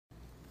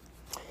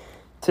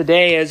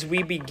Today, as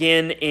we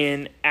begin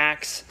in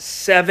Acts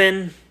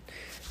 7,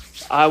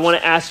 I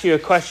want to ask you a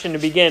question to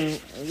begin.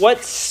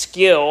 What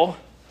skill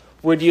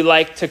would you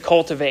like to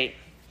cultivate?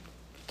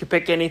 You could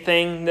pick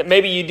anything that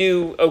maybe you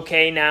do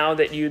okay now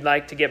that you'd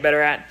like to get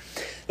better at.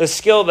 The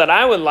skill that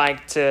I would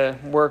like to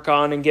work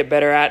on and get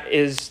better at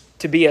is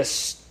to be a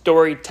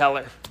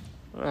storyteller.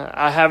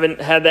 I haven't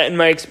had that in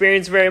my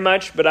experience very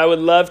much, but I would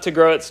love to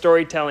grow at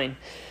storytelling.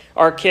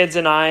 Our kids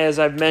and I, as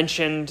I've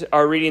mentioned,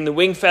 are reading the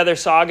Wingfeather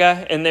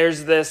Saga, and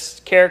there's this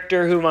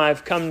character whom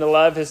I've come to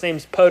love. His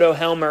name's Poto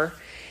Helmer.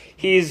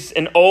 He's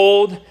an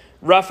old,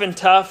 rough and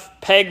tough,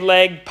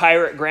 peg-leg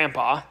pirate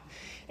grandpa,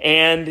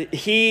 and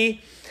he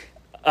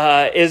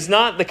is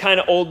not the kind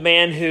of old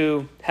man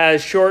who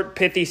has short,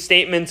 pithy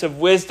statements of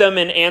wisdom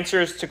and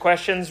answers to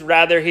questions.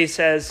 Rather, he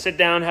says, sit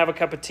down, have a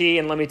cup of tea,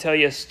 and let me tell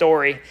you a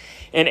story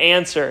and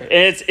answer.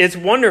 And it's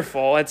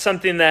wonderful. It's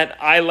something that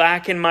I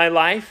lack in my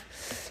life.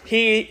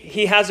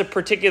 He has a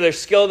particular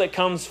skill that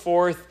comes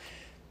forth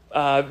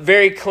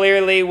very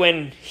clearly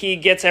when he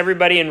gets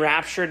everybody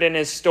enraptured in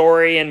his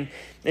story and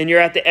you're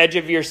at the edge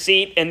of your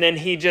seat, and then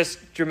he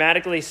just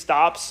dramatically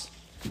stops,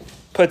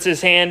 puts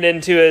his hand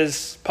into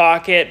his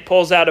pocket,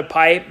 pulls out a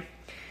pipe,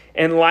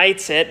 and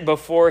lights it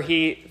before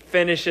he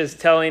finishes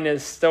telling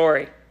his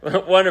story.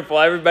 Wonderful.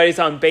 Everybody's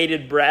on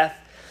bated breath.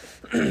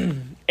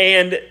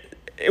 And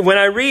when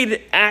I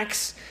read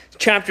Acts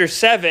chapter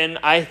 7,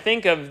 I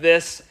think of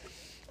this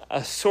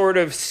a sort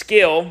of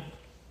skill.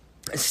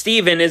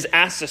 Stephen is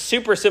asked a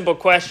super simple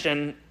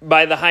question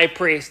by the high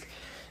priest.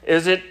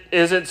 Is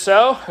it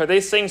so? Are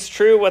these things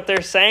true, what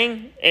they're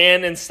saying?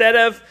 And instead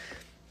of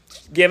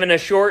giving a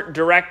short,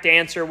 direct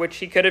answer, which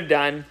he could have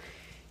done,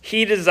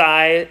 he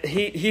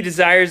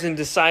desires and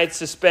decides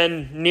to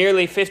spend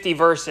nearly 50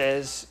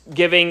 verses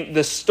giving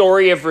the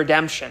story of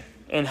redemption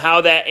and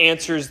how that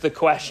answers the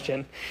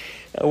question.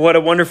 What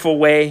a wonderful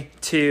way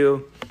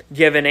to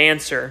give an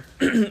answer.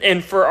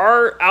 And for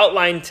our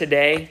outline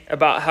today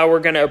about how we're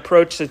going to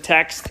approach the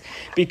text,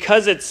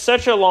 because it's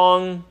such a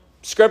long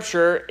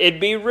scripture, it'd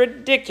be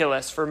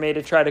ridiculous for me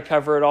to try to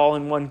cover it all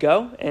in one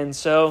go. And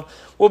so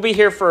we'll be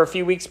here for a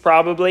few weeks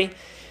probably.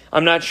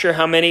 I'm not sure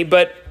how many,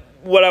 but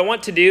what I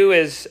want to do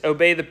is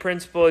obey the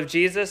principle of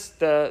Jesus.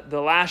 The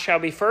last shall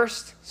be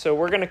first. So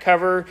we're going to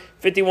cover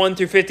 51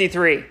 through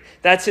 53.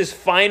 That's his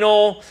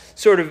final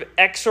sort of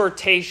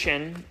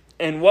exhortation.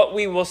 And what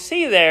we will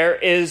see there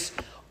is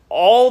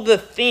all the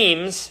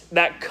themes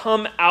that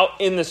come out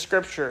in the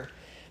scripture.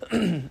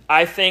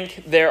 I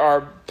think there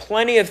are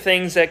plenty of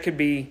things that could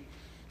be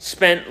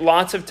spent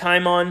lots of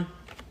time on.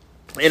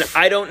 And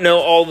I don't know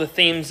all the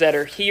themes that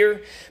are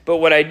here, but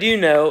what I do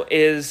know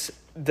is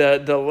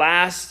the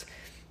last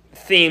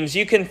themes.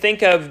 You can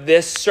think of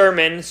this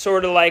sermon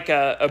sort of like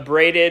a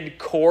braided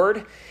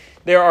cord.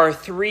 There are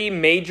three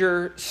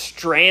major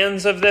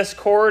strands of this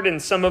cord,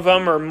 and some of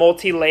them are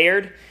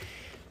multi-layered.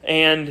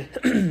 And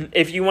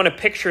if you want to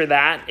picture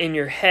that in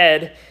your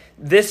head,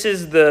 this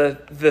is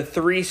the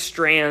three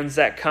strands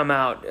that come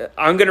out.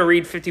 I'm going to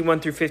read 51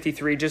 through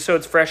 53 just so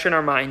it's fresh in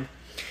our mind.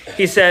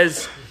 He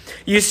says,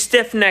 "You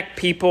stiff-necked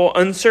people,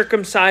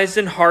 uncircumcised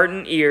in heart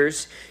and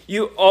ears,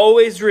 you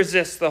always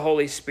resist the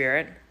Holy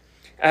Spirit.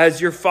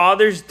 As your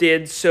fathers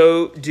did,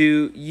 so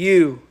do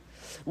you.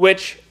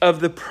 Which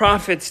of the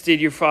prophets did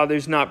your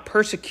fathers not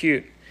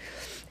persecute?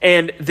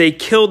 And they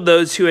killed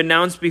those who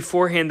announced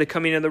beforehand the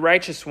coming of the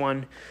righteous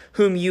one,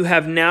 whom you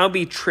have now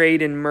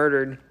betrayed and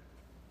murdered.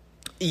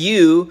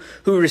 You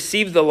who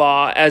received the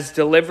law as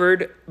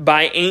delivered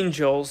by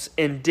angels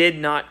and did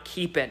not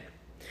keep it."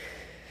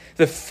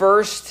 The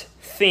first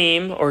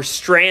theme or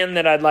strand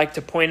that I'd like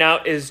to point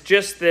out is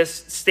just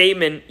this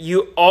statement: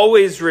 you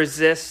always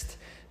resist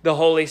the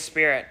Holy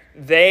Spirit.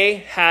 They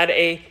had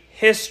a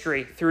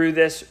history through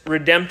this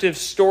redemptive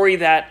story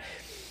that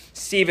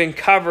Stephen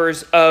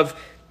covers of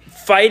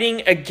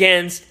fighting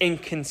against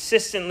and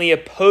consistently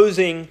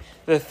opposing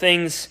the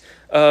things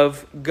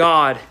of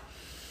God.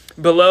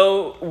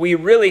 Below, we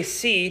really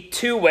see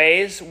two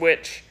ways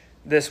which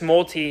this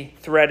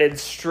multi-threaded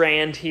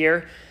strand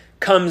here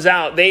comes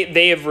out.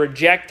 They have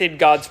rejected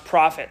God's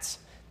prophets.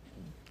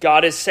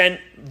 God has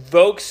sent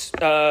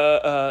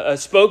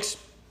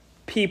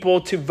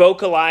spokespeople to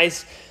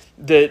vocalize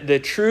the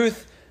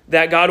truth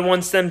that God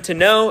wants them to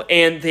know,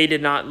 and they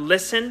did not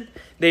listen.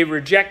 They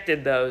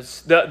rejected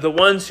those. The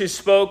ones who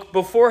spoke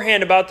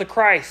beforehand about the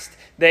Christ,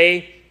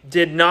 they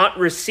did not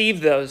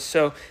receive those.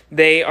 So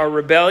they are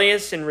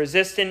rebellious and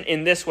resistant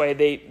in this way.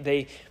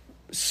 They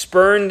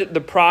spurned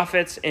the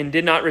prophets and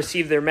did not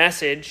receive their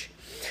message.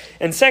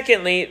 And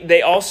secondly,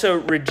 they also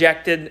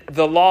rejected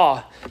the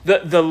law.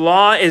 The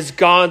law is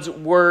God's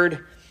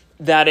word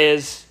that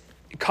is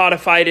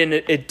codified in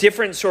a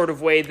different sort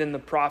of way than the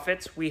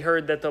prophets. We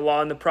heard that the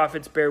law and the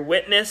prophets bear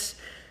witness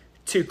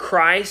to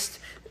Christ,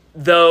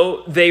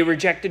 though they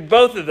rejected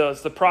both of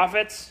those, the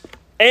prophets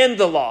and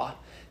the law.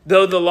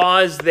 Though the law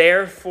is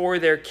there for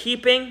their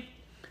keeping,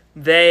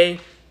 they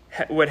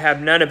would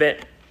have none of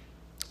it.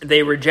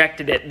 They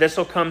rejected it. This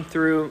will come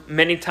through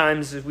many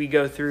times as we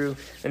go through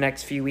the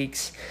next few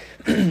weeks.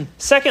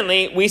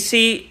 Secondly, we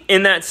see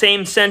in that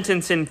same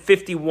sentence in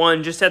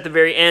 51, just at the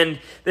very end,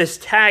 this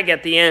tag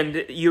at the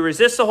end, you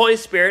resist the Holy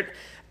Spirit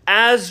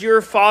as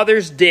your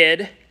fathers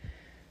did,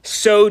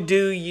 so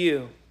do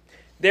you.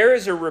 There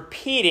is a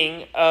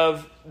repeating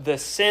of the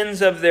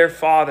sins of their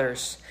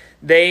fathers.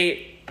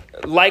 They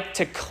like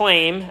to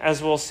claim,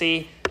 as we'll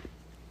see,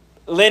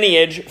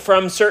 lineage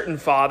from certain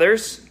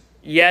fathers,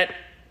 yet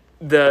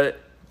the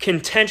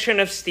contention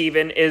of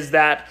Stephen is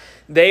that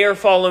they are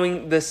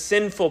following the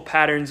sinful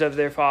patterns of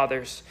their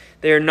fathers.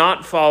 They are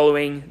not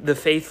following the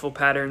faithful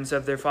patterns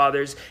of their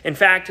fathers. In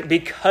fact,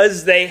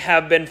 because they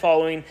have been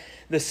following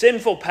the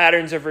sinful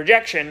patterns of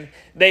rejection,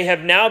 they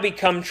have now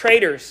become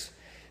traitors.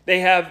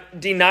 They have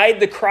denied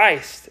the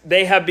Christ.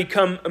 They have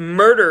become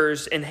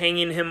murderers in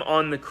hanging him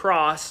on the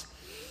cross.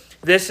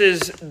 This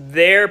is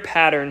their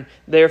pattern.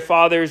 Their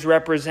fathers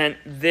represent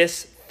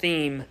this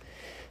theme,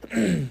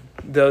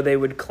 though they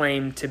would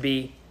claim to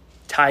be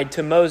tied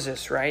to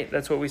Moses, right?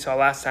 That's what we saw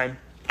last time.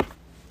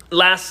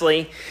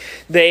 Lastly,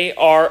 they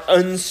are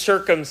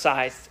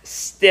uncircumcised,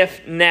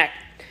 stiff-necked.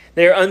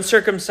 They are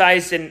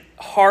uncircumcised in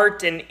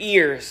heart and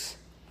ears.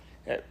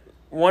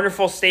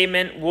 Wonderful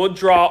statement. We'll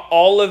draw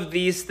all of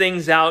these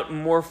things out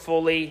more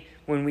fully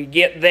when we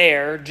get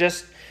there.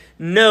 Just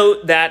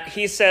note that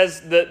he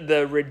says that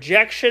the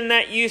rejection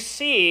that you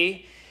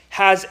see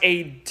has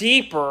a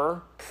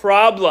deeper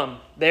problem.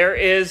 There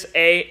is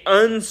a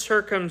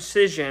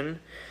uncircumcision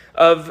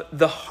of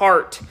the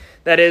heart.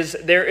 That is,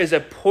 there is a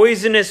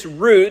poisonous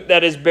root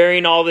that is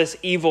bearing all this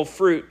evil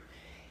fruit.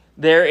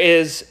 There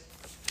is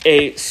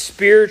a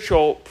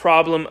spiritual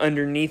problem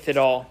underneath it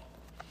all.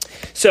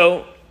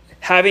 So,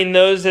 having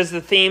those as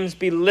the themes,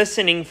 be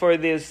listening for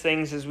these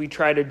things as we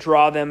try to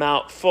draw them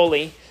out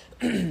fully,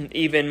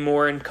 even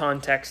more in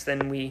context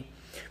than we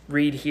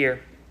read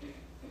here.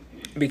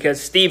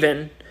 Because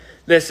Stephen,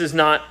 this is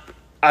not,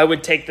 I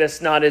would take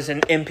this not as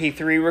an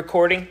MP3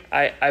 recording.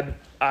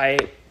 I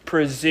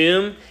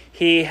presume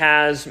he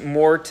has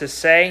more to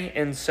say,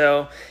 and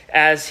so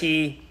as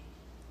he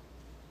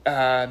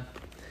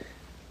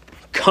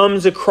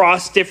comes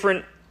across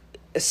different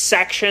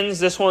sections,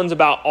 this one's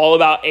all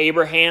about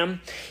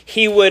Abraham,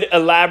 he would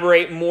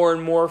elaborate more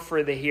and more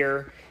for the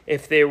hearer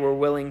if they were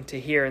willing to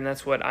hear, and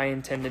that's what I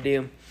intend to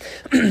do.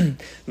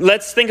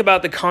 Let's think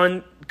about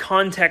the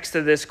context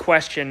of this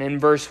question in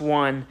verse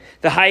 1.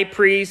 The high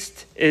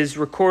priest is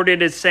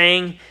recorded as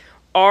saying,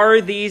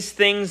 "Are these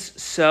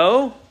things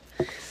so?"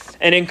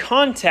 And in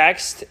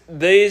context,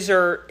 these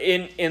are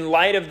in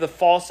light of the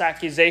false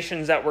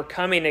accusations that were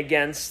coming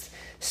against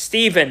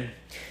Stephen.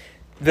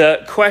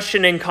 The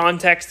question in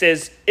context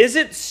is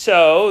it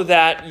so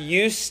that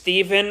you,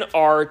 Stephen,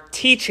 are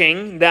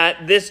teaching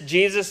that this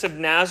Jesus of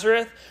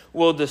Nazareth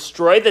will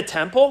destroy the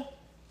temple?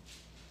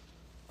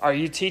 Are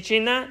you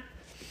teaching that?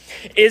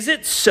 Is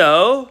it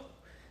so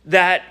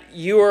that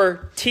you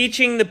are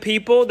teaching the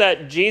people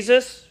that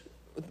Jesus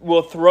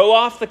will throw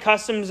off the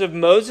customs of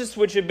Moses,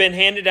 which have been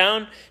handed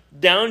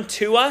down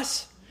to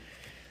us?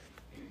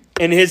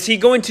 And is he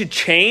going to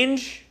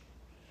change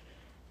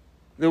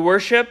the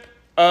worship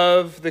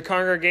of the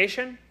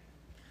congregation?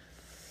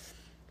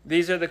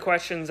 These are the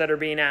questions that are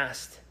being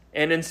asked.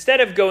 And instead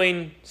of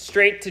going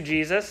straight to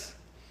Jesus,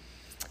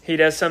 he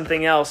does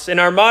something else. In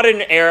our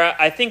modern era,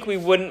 I think we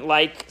wouldn't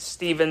like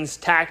Stephen's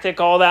tactic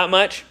all that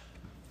much.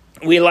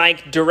 We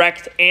like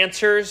direct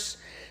answers,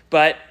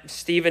 but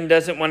Stephen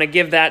doesn't want to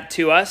give that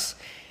to us.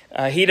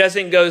 He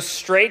doesn't go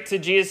straight to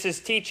Jesus'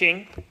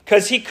 teaching,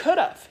 because he could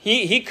have.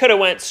 He could have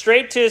went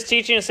straight to his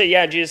teaching and said,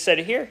 yeah, Jesus said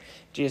it here,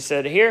 Jesus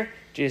said it here,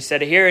 Jesus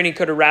said it here, and he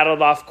could have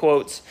rattled off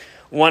quotes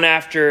one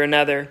after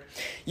another.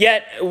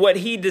 Yet, what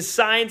he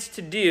decides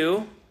to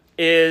do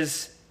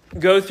is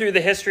go through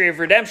the history of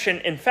redemption.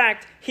 In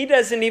fact, he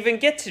doesn't even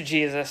get to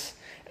Jesus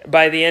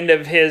by the end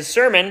of his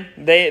sermon.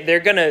 They're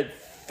going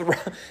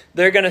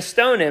to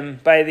stone him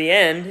by the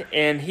end,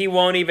 and he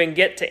won't even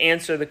get to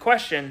answer the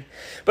question.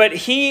 But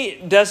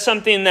he does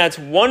something that's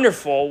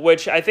wonderful,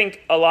 which I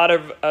think a lot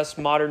of us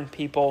modern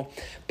people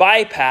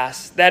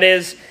bypass. That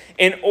is,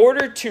 in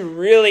order to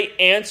really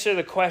answer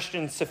the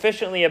question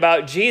sufficiently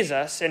about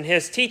Jesus and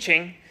his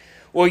teaching,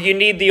 well, you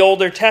need the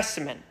Older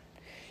Testament.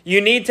 You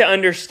need to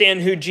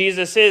understand who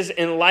Jesus is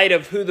in light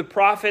of who the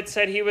prophet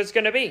said he was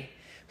going to be,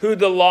 who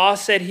the law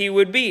said he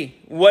would be,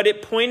 what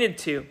it pointed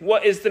to,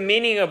 what is the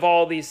meaning of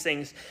all these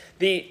things.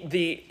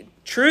 The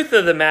truth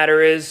of the matter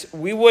is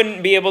we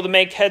wouldn't be able to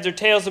make heads or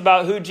tails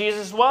about who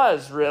Jesus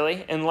was,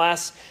 really,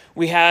 unless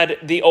we had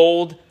the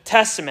Old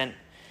Testament.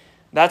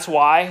 That's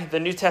why the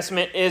New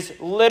Testament is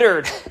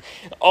littered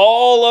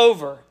all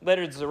over.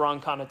 Littered is the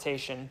wrong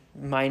connotation,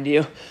 mind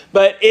you.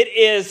 But it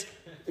is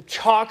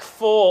chock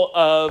full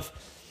of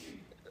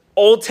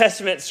Old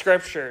Testament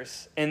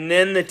scriptures, and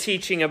then the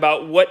teaching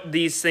about what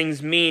these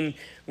things mean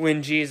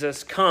when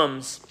Jesus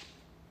comes.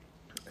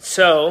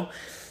 So,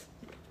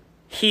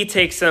 he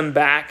takes them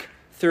back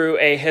through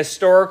a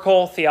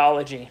historical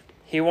theology.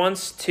 He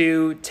wants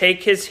to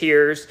take his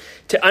hearers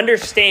to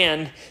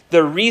understand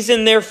the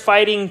reason they're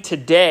fighting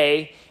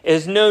today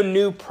is no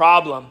new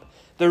problem.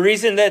 The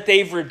reason that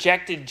they've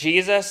rejected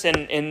Jesus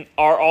and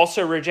are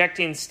also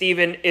rejecting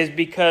Stephen is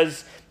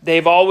because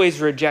they've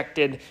always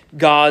rejected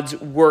God's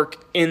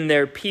work in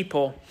their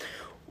people.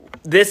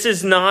 This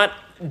is not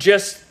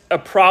just a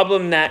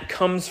problem that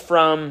comes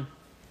from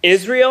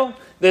Israel.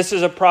 This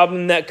is a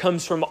problem that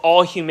comes from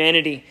all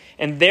humanity,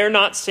 and they're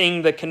not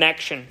seeing the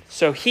connection.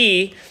 So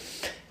he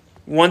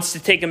wants to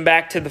take them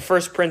back to the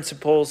first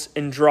principles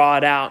and draw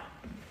it out.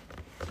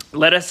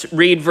 Let us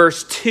read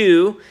verse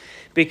 2,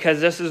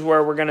 because this is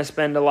where we're going to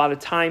spend a lot of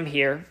time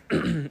here.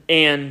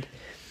 And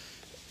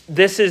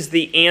this is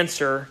the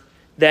answer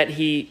that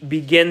he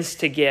begins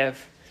to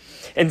give.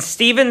 And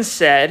Stephen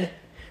said,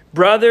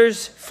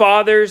 "Brothers,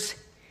 fathers,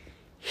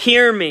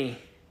 hear me.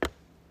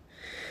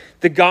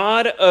 The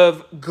God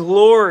of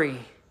glory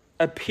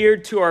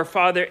appeared to our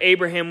father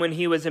Abraham when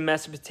he was in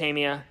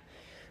Mesopotamia,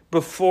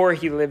 before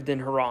he lived in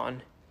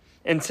Haran,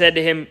 and said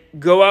to him,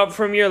 'Go out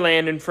from your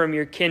land and from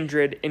your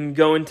kindred and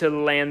go into the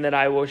land that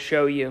I will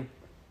show you.'"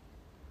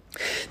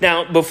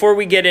 Now, before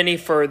we get any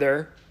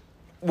further,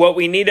 what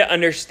we need to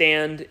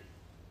understand,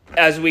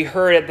 as we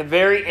heard at the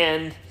very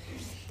end,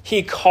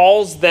 he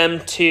calls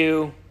them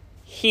to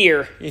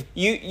hear.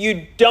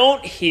 You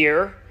don't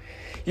hear.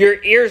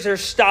 Your ears are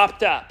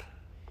stopped up.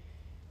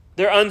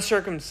 They're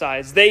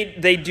uncircumcised.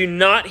 They do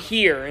not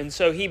hear. And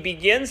so he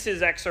begins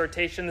his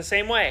exhortation the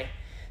same way,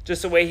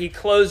 just the way he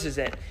closes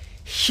it.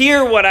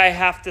 Hear what I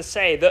have to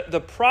say.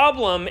 The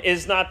problem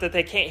is not that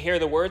they can't hear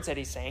the words that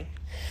he's saying.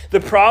 The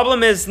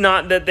problem is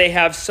not that they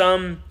have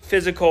some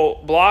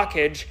physical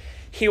blockage.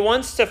 He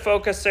wants to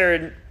focus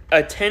their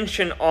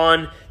attention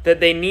on that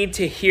they need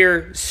to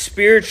hear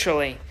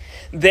spiritually.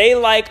 They,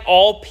 like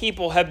all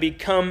people, have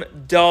become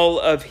dull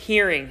of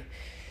hearing.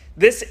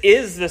 This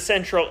is the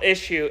central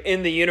issue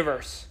in the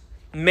universe.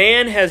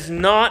 Man has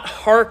not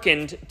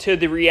hearkened to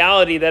the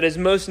reality that is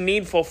most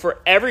needful for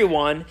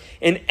everyone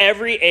in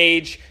every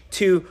age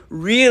to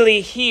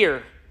really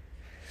hear.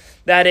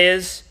 That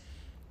is,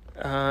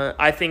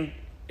 I think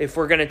if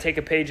we're going to take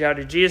a page out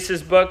of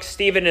Jesus' book,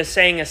 Stephen is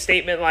saying a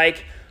statement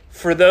like,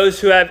 "For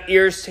those who have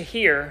ears to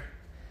hear,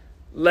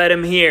 let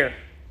him hear."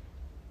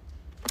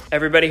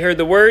 Everybody heard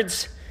the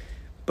words,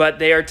 but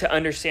they are to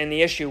understand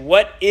the issue.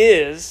 What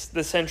is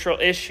the central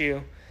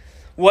issue?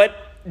 What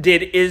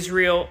did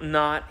Israel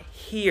not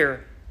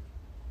hear?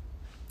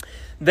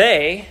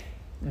 They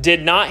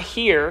did not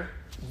hear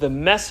the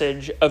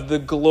message of the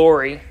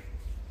glory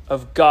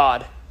of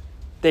God.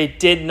 They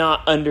did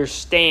not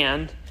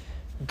understand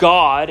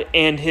God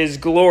and his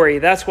glory.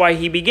 That's why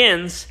he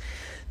begins,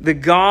 "The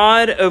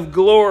God of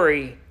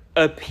glory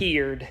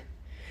appeared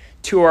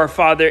to our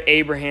father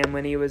Abraham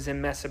when he was in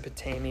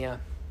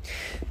Mesopotamia."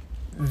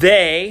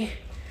 They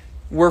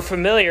were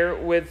familiar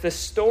with the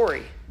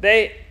story.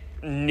 They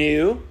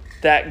knew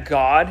that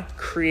God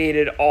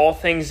created all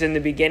things in the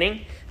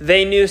beginning.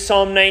 They knew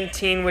Psalm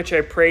 19, which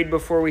I prayed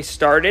before we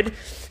started,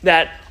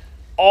 that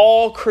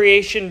all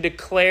creation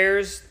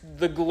declares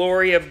the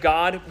glory of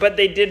God, but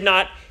they did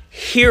not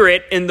hear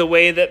it in the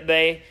way that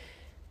they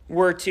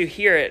were to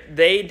hear it.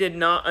 They did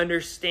not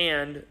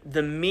understand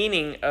the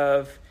meaning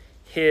of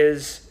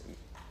his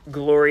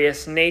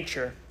glorious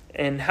nature.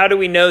 And how do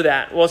we know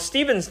that? Well,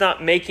 Stephen's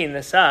not making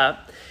this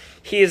up.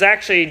 He is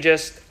actually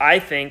just, I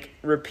think,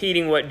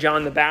 repeating what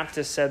John the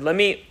Baptist said. Let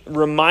me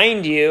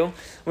remind you,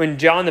 when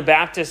John the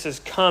Baptist is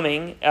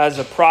coming as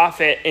a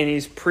prophet and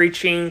he's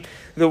preaching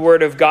the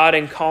word of God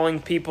and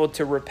calling people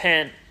to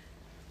repent,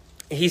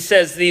 he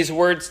says these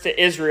words to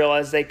Israel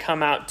as they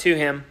come out to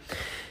him.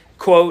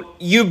 Quote,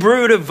 "You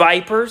brood of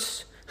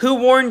vipers, who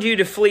warned you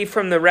to flee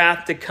from the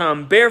wrath to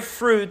come? Bear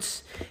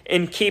fruits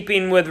in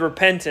keeping with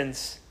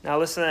repentance." Now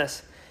listen to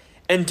this.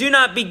 "And do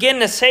not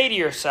begin to say to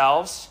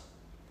yourselves,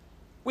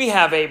 'We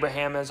have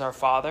Abraham as our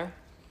father.'"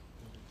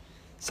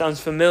 Sounds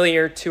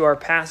familiar to our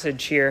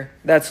passage here.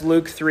 That's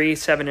Luke 3,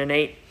 7 and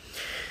 8.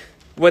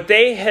 What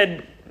they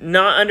had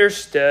not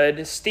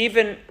understood,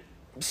 Stephen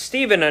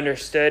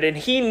understood, and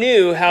he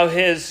knew how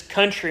his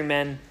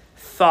countrymen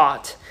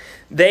thought.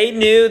 They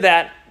knew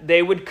that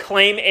they would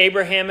claim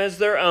Abraham as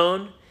their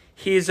own.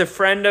 He is a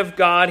friend of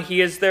God.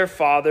 He is their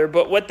father.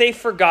 But what they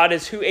forgot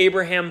is who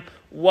Abraham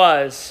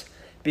was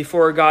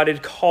before God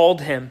had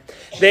called him.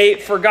 They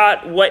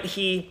forgot what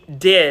he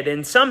did.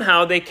 And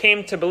somehow they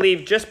came to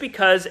believe, just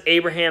because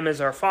Abraham is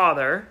our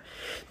father,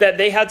 that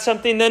they had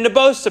something then to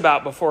boast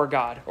about before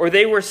God, or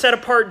they were set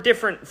apart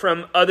different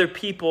from other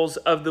peoples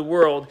of the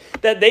world,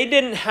 that they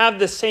didn't have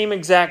the same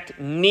exact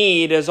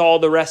need as all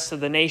the rest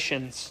of the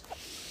nations.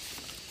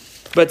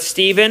 But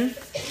Stephen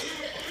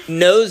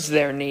knows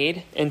their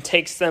need and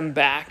takes them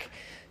back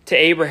to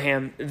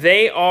Abraham.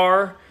 They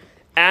are,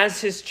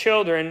 as his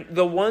children,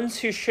 the ones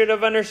who should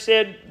have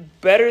understood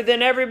better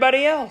than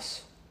everybody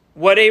else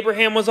what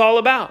Abraham was all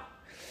about.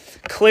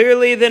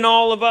 Clearly than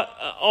all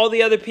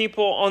the other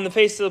people on the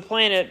face of the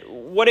planet,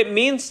 what it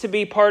means to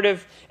be part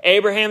of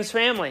Abraham's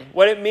family,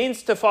 what it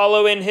means to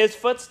follow in his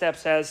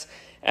footsteps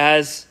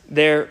as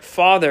their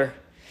father.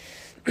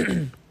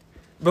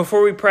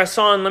 Before we press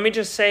on, let me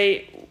just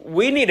say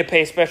we need to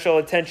pay special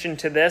attention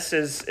to this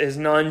as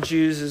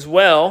non-Jews as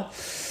well.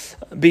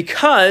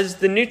 Because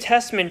the New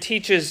Testament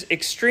teaches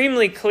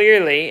extremely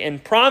clearly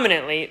and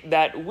prominently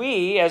that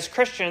we as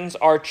Christians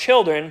are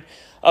children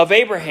of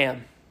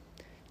Abraham.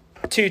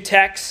 Two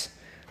texts,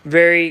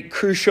 very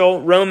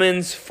crucial.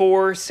 Romans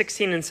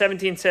 4:16 and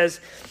 17 says,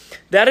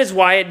 that is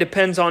why it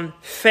depends on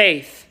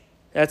faith.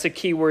 That's a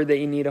key word that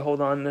you need to hold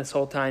on this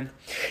whole time.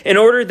 In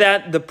order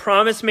that the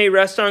promise may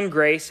rest on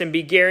grace and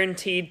be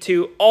guaranteed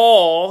to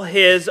all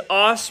his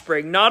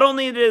offspring, not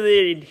only to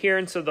the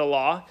adherents of the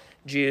law,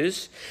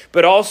 Jews,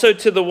 but also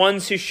to the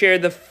ones who share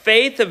the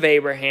faith of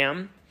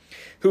Abraham,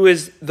 who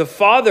is the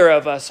father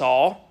of us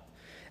all.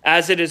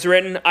 As it is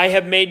written, I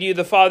have made you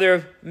the father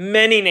of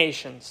many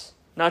nations,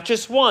 not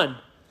just one.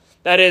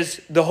 That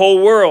is the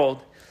whole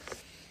world.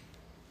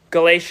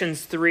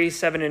 Galatians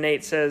 3:7 and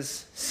 8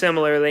 says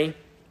similarly,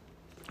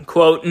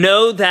 quote,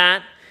 know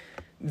that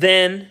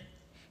then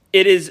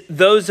it is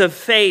those of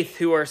faith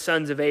who are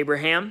sons of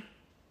Abraham.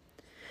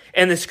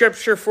 And the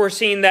scripture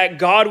foreseeing that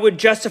God would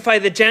justify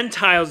the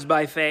Gentiles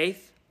by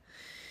faith,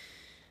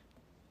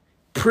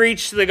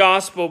 preached the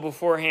gospel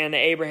beforehand to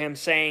Abraham,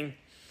 saying,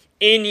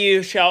 in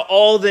you shall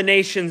all the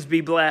nations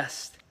be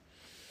blessed.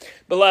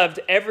 Beloved,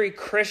 every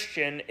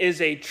Christian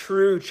is a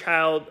true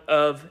child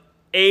of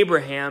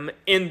Abraham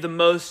in the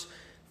most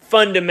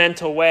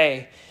fundamental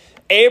way.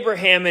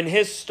 Abraham and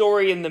his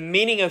story and the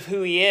meaning of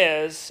who he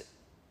is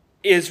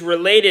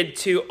related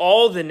to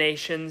all the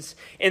nations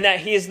in that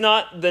he is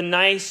not the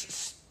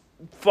nice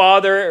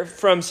father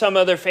from some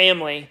other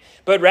family,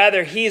 but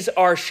rather he's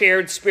our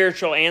shared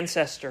spiritual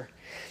ancestor.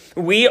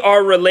 We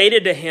are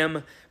related to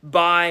him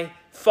by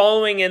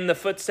following in the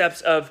footsteps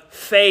of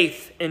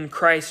faith in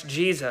Christ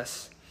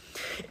Jesus.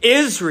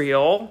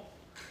 Israel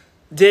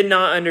did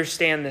not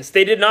understand this.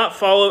 They did not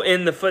follow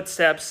in the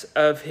footsteps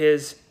of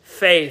his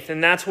faith.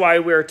 And that's why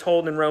we're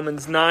told in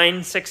Romans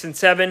 9:6 and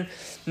 7,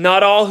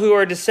 not all who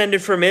are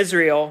descended from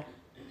Israel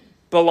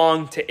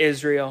belong to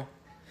Israel.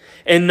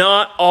 And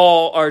not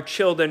all are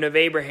children of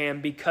Abraham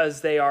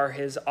because they are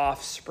his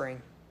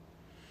offspring.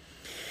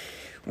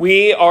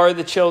 We are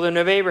the children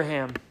of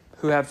Abraham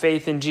who have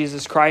faith in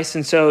Jesus Christ.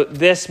 And so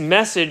this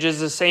message is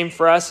the same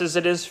for us as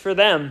it is for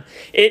them.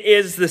 It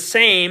is the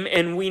same,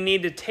 and we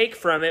need to take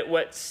from it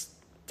what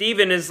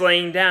Stephen is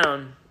laying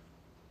down.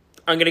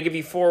 I'm going to give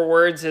you 4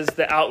 words as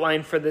the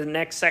outline for the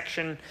next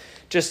section,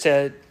 just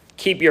to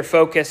keep your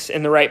focus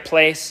in the right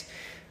place.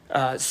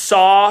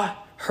 Saw,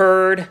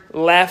 heard,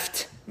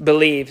 left,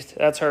 believed.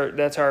 That's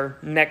our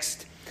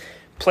next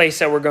place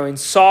that we're going.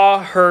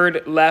 Saw,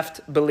 heard,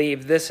 left,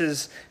 believed. This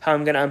is how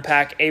I'm going to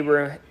unpack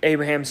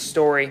Abraham's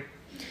story.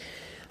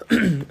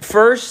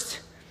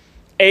 First,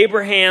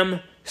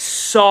 Abraham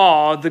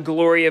saw the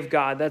glory of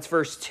God. That's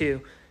verse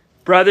 2.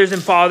 Brothers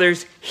and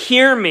fathers,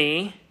 hear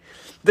me.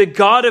 The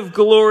God of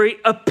glory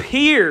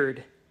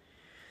appeared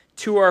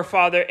to our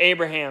father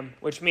Abraham,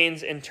 which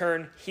means in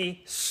turn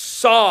he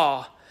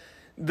saw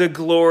the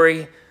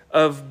glory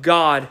of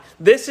God.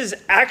 This is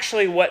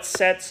actually what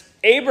sets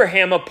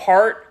Abraham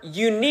apart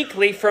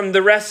uniquely from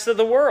the rest of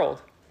the world.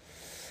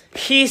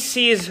 He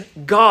sees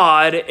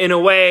God in a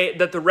way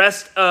that the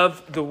rest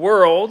of the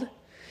world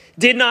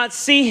did not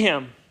see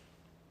him.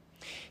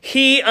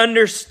 He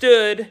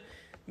understood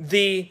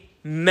the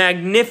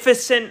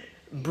magnificent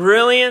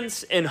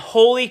brilliance and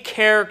holy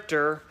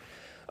character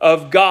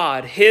of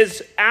God,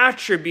 his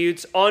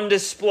attributes on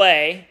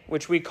display,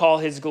 which we call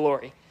his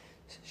glory.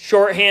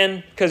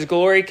 Shorthand, because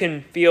glory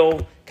can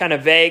feel kind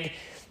of vague.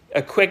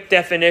 A quick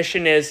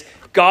definition is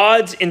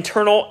God's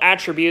internal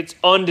attributes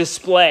on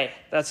display.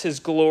 That's his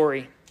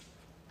glory.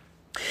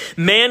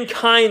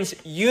 Mankind's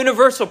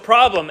universal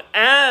problem,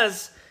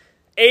 as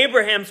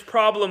Abraham's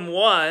problem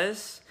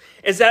was,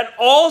 is that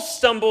all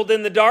stumbled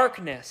in the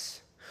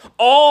darkness.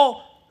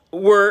 All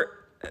were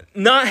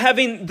not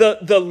having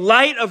the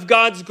light of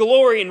God's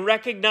glory and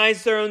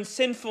recognized their own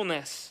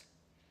sinfulness.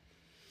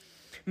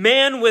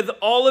 Man, with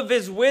all of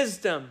his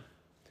wisdom,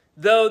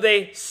 though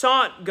they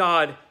sought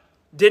God,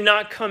 did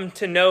not come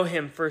to know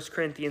him, 1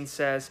 Corinthians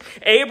says.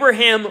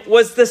 Abraham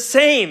was the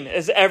same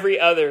as every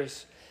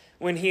others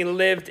when he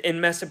lived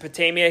in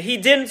Mesopotamia. He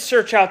didn't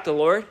search out the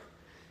Lord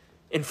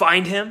and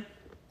find him,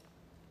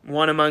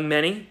 one among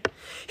many.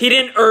 He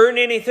didn't earn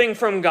anything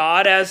from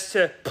God as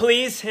to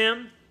please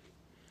him.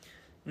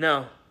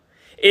 No,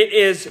 it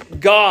is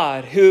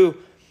God who,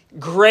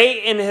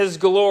 great in his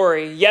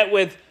glory, yet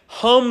with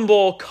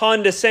humble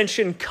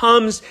condescension,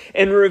 comes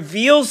and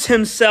reveals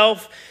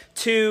himself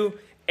to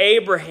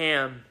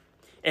Abraham,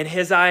 and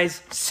his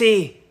eyes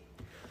see.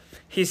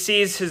 He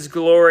sees his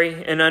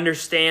glory and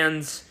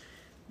understands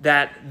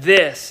that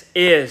this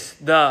is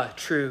the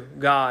true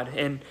God.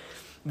 And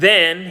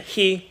then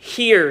he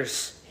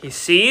hears. He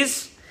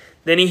sees,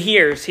 then he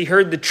hears. He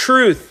heard the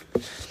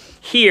truth.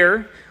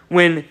 Here,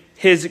 when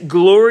his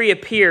glory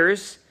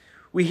appears,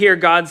 we hear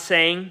God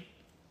saying,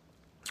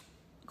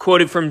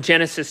 quoted from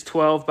Genesis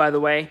 12, by the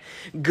way,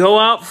 go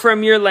out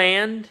from your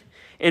land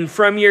and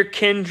from your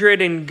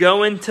kindred and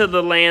go into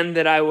the land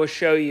that I will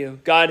show you.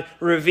 God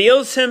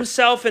reveals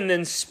himself and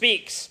then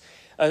speaks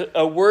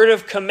a word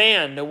of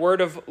command, a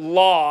word of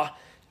law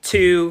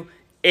to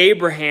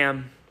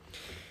Abraham.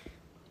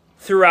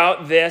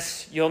 throughout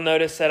this, you'll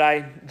notice that I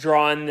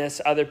draw on this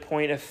other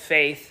point of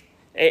faith.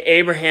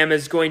 Abraham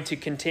is going to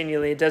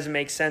continually, it doesn't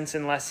make sense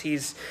unless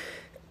he's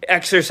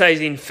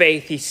exercising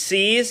faith. He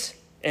sees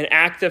an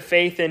act of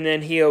faith and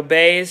then he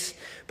obeys.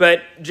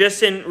 But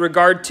just in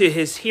regard to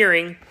his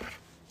hearing,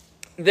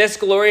 this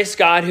glorious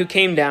God who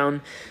came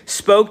down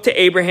spoke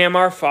to Abraham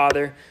our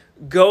father,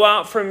 go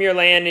out from your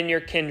land and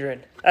your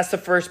kindred. That's the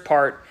first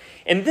part.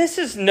 And this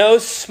is no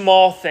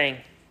small thing,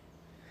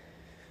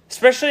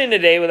 especially in a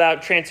day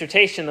without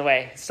transportation the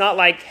way. It's not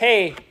like,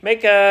 hey,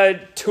 make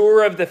a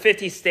tour of the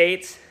 50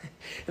 states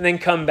and then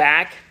come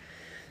back.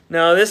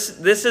 No, this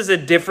is a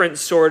different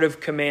sort of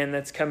command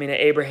that's coming to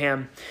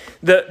Abraham.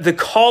 The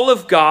call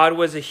of God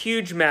was a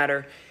huge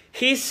matter.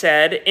 He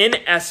said, in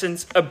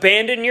essence,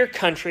 abandon your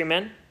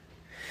countrymen,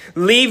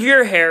 leave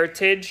your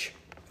heritage,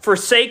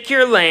 forsake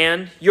your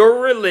land,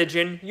 your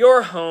religion,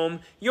 your home,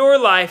 your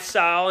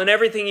lifestyle, and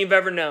everything you've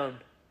ever known.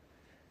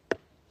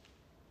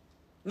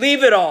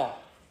 Leave it all.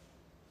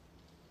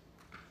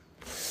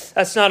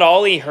 That's not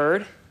all he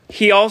heard.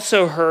 He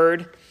also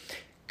heard,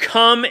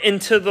 come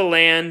into the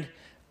land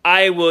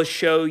I will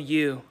show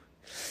you.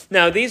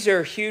 Now, these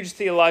are huge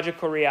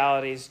theological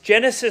realities.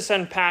 Genesis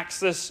unpacks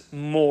this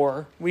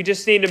more. We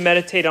just need to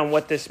meditate on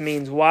what this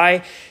means,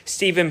 why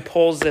Stephen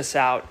pulls this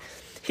out.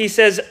 He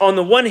says, on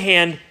the one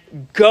hand,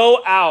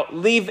 go out,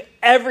 leave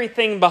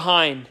everything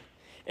behind,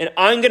 and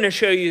I'm going to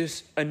show you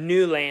a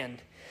new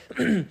land.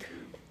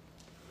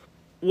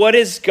 What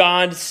is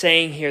God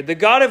saying here? The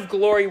God of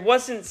glory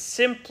wasn't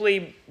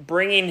simply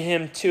bringing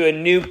him to a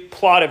new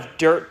plot of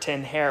dirt to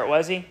inherit,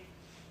 was he?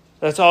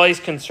 That's all he's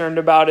concerned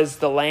about is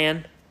the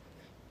land?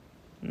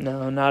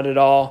 No, not at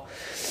all.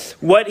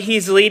 What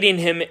he's leading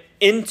him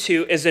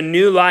into is a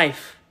new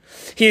life.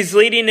 He's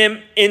leading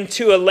him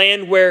into a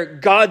land where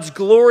God's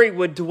glory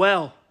would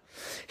dwell.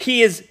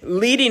 He is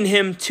leading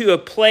him to a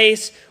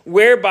place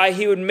whereby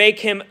he would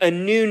make him a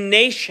new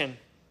nation,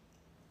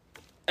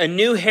 a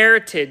new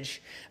heritage,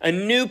 a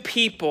new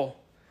people,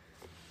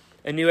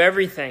 a new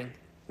everything.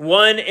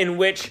 One in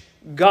which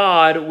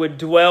God would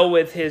dwell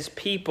with his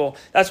people.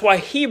 That's why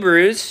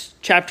Hebrews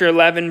chapter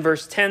 11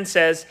 verse 10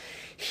 says,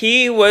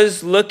 he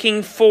was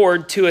looking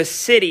forward to a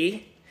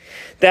city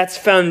that's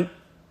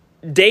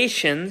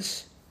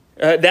foundations,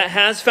 that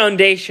has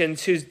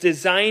foundations, whose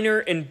designer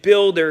and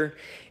builder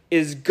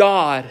is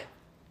God.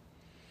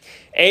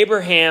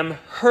 Abraham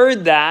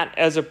heard that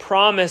as a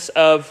promise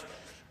of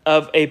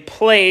a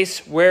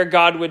place where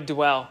God would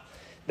dwell.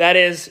 That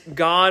is,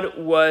 God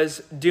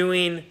was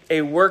doing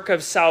a work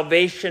of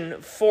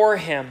salvation for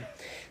him.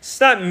 It's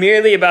not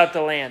merely about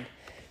the land.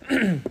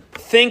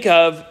 Think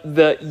of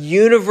the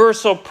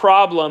universal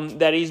problem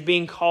that he's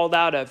being called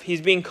out of.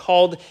 He's being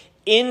called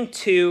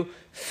into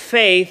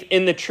faith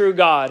in the true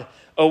God,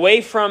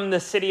 away from the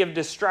city of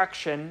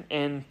destruction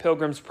in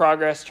Pilgrim's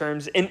Progress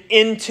terms, and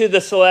into the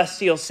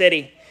celestial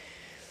city.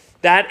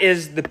 That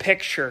is the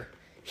picture.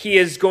 He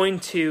is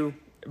going to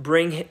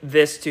bring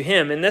this to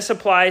him. And this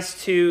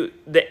applies to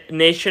the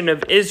nation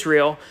of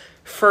Israel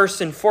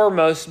first and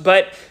foremost,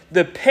 but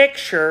the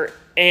picture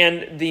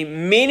and the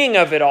meaning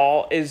of it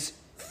all is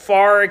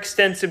far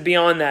extensive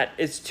beyond that.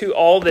 It's to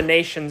all the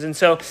nations. And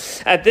so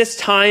at this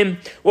time,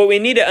 what we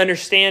need to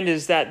understand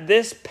is that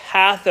this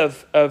path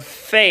of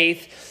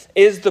faith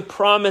is the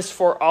promise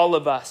for all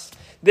of us.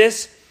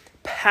 This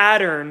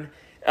pattern,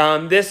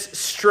 this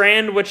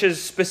strand, which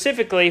is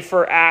specifically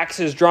for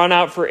Acts, is drawn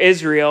out for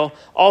Israel,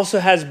 also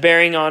has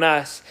bearing on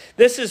us.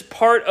 This is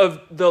part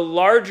of the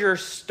larger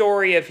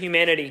story of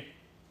humanity.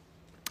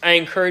 I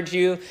encourage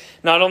you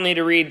not only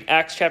to read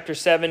Acts chapter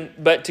 7,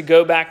 but to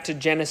go back to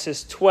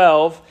Genesis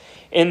 12.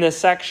 In this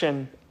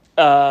section,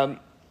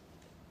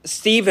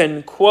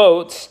 Stephen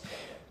quotes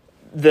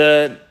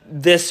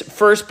this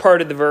first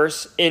part of the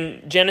verse.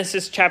 In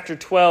Genesis chapter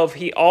 12,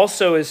 he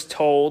also is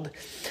told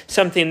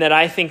something that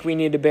I think we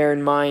need to bear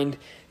in mind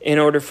in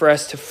order for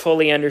us to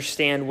fully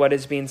understand what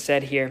is being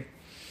said here.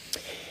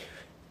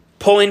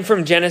 Pulling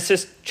from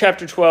Genesis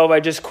chapter 12, I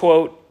just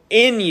quote,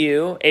 "In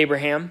you,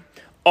 Abraham,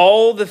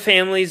 all the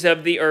families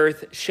of the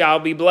earth shall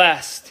be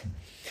blessed."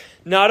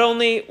 Not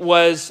only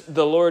was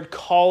the Lord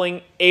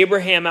calling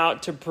Abraham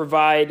out to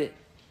provide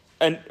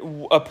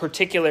a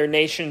particular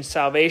nation's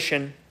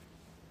salvation,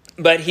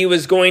 but he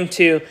was going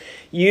to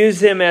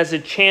use him as a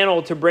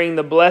channel to bring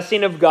the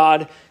blessing of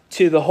God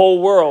to the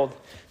whole world,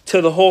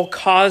 to the whole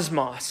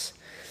cosmos.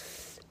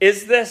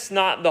 Is this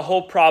not the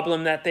whole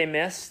problem that they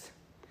missed?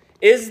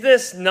 Is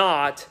this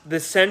not the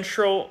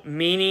central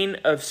meaning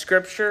of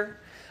Scripture?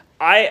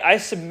 I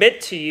submit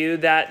to you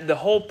that the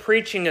whole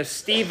preaching of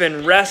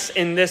Stephen rests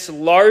in this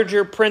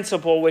larger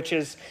principle, which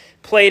is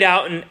played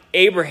out in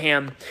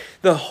Abraham.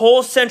 The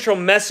whole central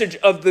message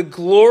of the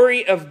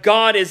glory of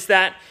God is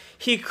that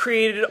he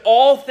created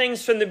all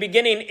things from the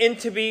beginning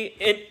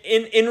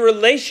in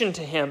relation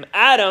to him.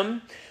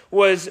 Adam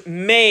was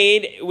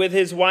made with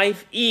his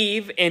wife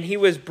Eve, and he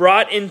was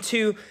brought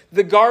into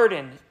the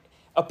garden,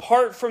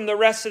 apart from the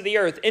rest of the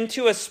earth,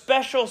 into a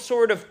special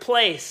sort of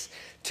place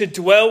to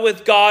dwell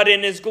with God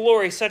in his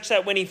glory, such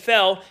that when he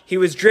fell, he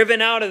was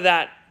driven out of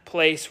that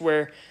place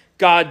where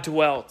God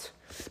dwelt.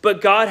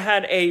 But God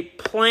had a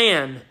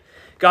plan.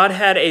 God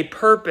had a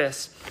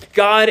purpose.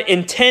 God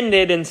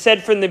intended and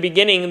said from the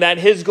beginning that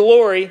his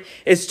glory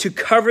is to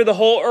cover the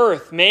whole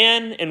earth.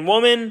 Man and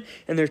woman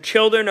and their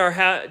children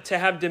are to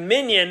have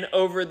dominion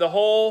over the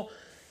whole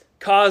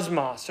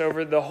cosmos,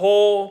 over the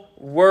whole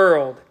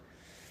world.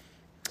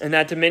 And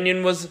that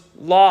dominion was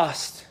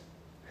lost.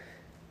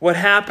 What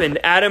happened?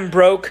 Adam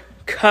broke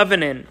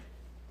covenant.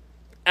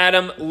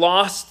 Adam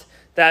lost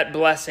that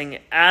blessing.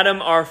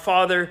 Adam, our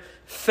father,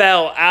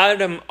 fell.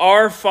 Adam,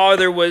 our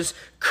father, was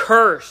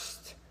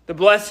cursed. The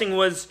blessing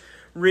was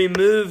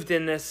removed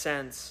in this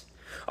sense.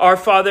 Our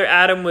father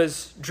Adam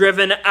was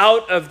driven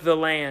out of the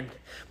land.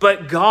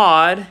 But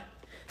God,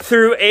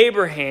 through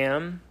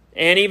Abraham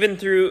and even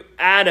through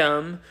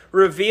Adam,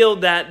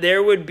 revealed that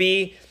there would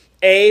be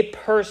a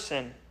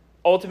person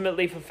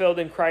ultimately fulfilled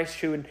in Christ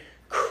who would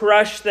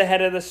crush the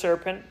head of the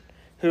serpent,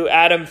 who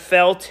Adam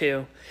fell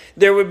to.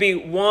 There would be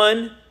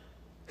one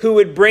who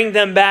would bring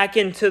them back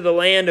into the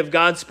land of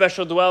God's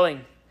special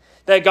dwelling.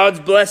 That God's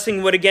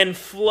blessing would again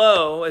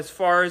flow as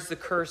far as the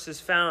curse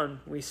is found,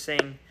 we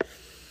sing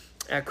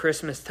at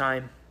Christmas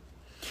time.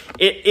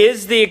 It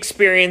is the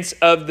experience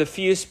of the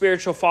few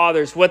spiritual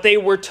fathers. What they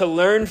were to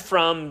learn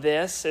from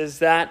this is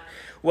that,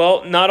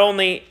 well, not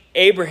only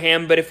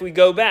Abraham, but if we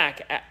go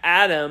back,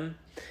 Adam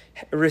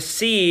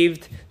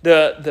received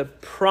the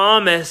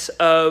promise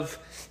of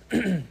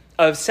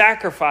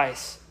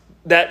sacrifice,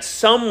 that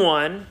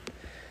someone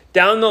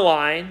down the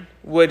line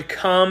would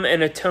come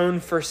and atone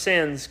for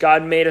sins.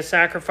 God made a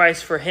sacrifice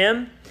for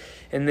him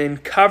and then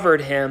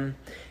covered him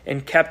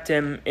and kept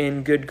him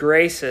in good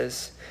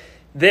graces.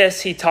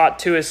 This he taught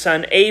to his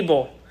son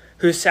Abel,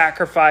 who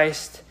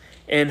sacrificed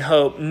in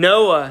hope.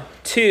 Noah,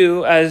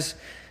 too, as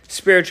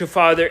spiritual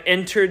father,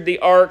 entered the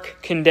ark,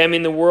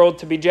 condemning the world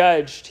to be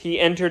judged. He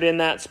entered in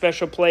that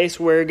special place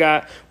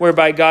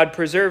whereby God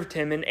preserved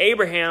him. And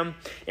Abraham,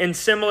 in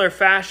similar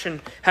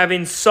fashion,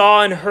 having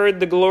saw and heard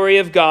the glory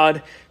of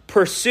God,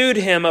 pursued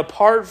him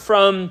apart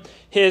from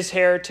his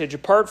heritage,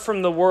 apart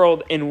from the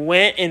world, and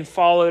went and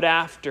followed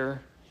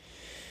after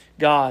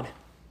God.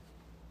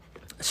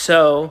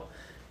 So,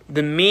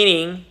 the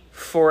meaning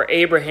for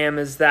Abraham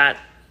is that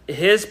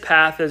his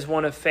path is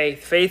one of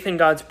faith. Faith in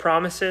God's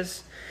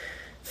promises,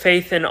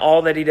 faith in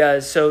all that he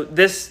does. So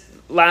this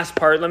last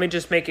part, let me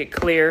just make it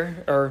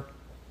clear. Or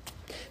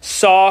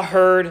saw,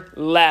 heard,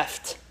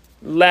 left.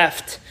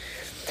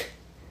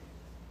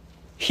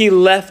 He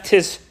left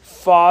his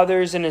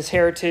fathers and his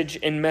heritage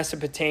in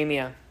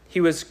Mesopotamia. He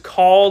was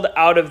called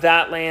out of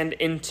that land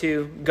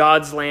into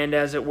God's land,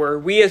 as it were.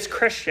 We as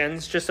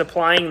Christians, just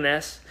applying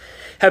this,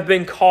 have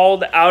been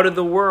called out of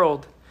the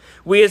world.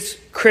 We as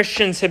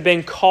Christians have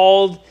been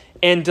called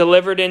and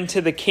delivered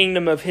into the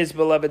kingdom of his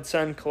beloved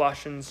Son,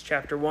 Colossians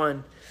chapter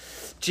 1.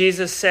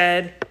 Jesus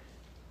said,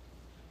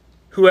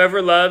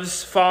 "Whoever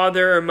loves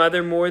father or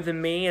mother more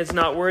than me is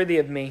not worthy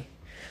of me.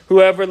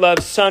 Whoever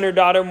loves son or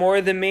daughter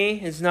more than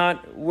me is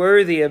not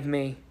worthy of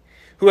me.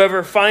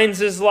 Whoever finds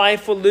his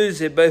life will lose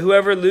it, but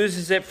whoever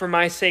loses it for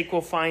my sake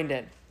will find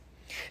it."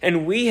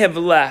 And we have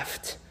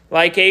left,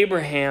 like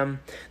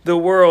Abraham, the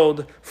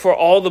world for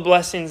all the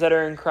blessings that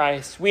are in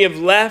Christ. We have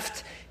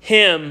left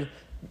him,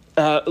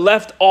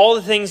 left all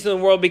the things in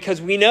the world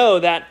because we know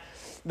that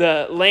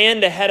the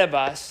land ahead of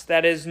us,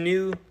 that is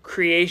new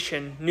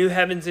creation, new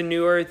heavens and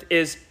new earth,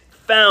 is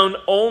found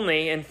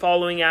only in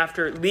following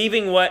after,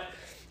 leaving what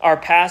our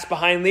past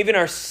behind, leaving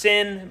our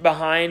sin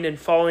behind, and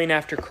following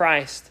after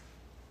Christ.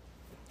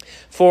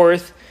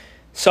 Fourth,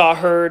 saw,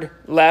 heard,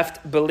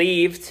 left,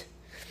 believed.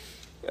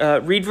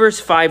 Read verse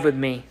 5 with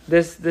me.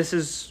 This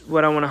is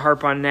what I want to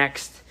harp on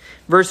next.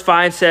 Verse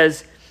 5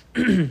 says,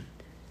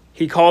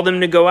 he called him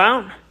to go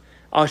out.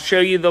 I'll show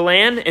you the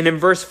land. And in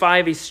verse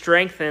 5, he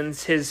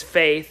strengthens his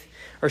faith,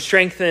 or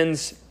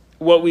strengthens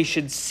what we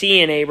should see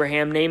in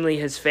Abraham, namely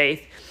his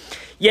faith.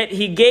 Yet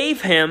he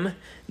gave him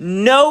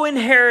no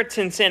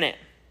inheritance in it.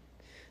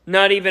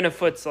 Not even a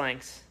foot's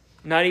length.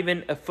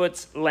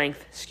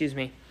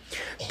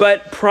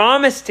 But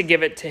promised to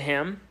give it to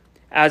him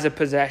as a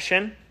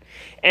possession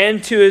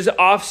and to his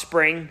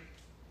offspring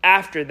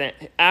after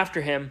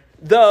him,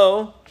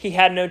 though he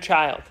had no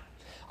child.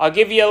 I'll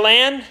give you a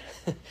land.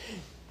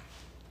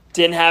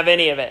 Didn't have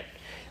any of it.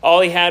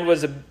 All he had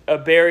was a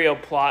burial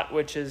plot,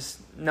 which is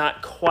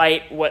not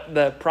quite what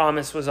the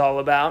promise was all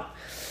about.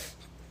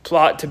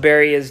 Plot to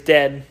bury his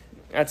dead.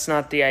 That's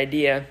not the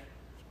idea.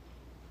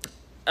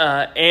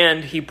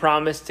 And he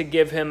promised to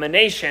give him a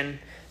nation,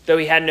 though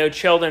he had no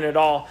children at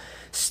all.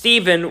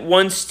 Stephen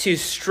wants to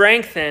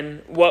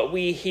strengthen what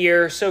we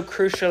hear so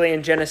crucially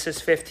in Genesis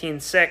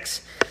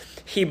 15:6.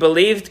 He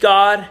believed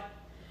God,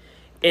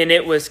 and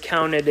it was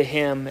counted to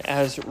him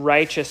as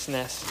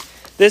righteousness.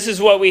 This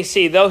is what we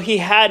see. Though he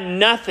had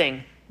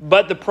nothing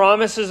but the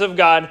promises of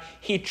God,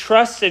 he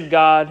trusted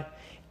God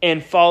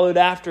and followed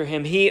after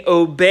him. He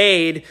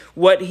obeyed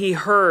what he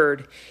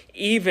heard,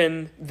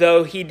 even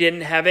though he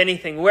didn't have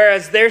anything.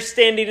 Whereas they're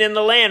standing in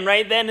the land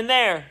right then and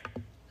there,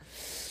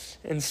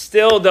 and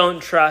still don't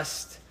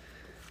trust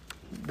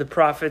the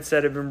prophets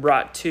that have been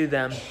brought to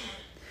them.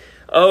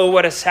 Oh,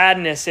 what a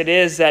sadness it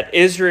is that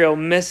Israel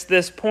missed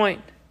this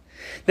point.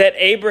 That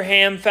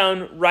Abraham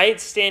found right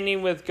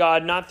standing with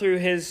God, not through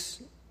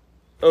his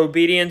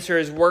obedience or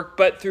his work,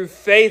 but through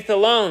faith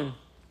alone.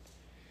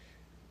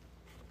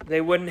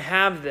 They wouldn't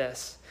have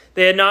this.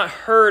 They had not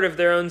heard of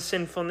their own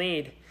sinful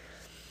need.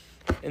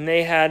 And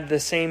they had the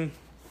same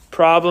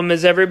problem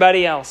as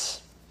everybody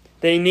else.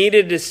 They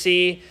needed to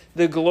see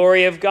the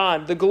glory of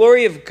God. The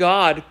glory of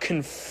God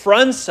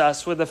confronts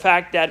us with the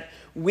fact that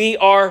we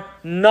are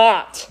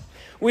not.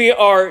 We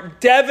are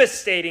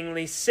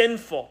devastatingly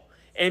sinful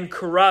and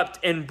corrupt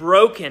and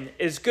broken,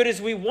 as good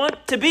as we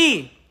want to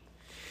be.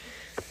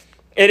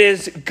 It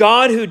is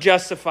God who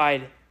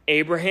justified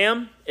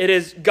Abraham. It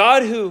is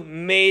God who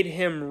made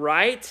him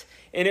right,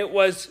 and it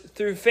was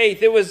through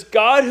faith. It was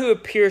God who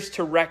appears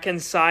to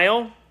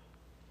reconcile.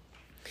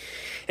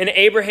 And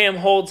Abraham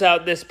holds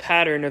out this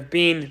pattern of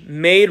being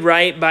made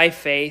right by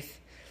faith.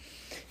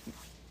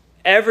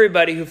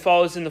 Everybody who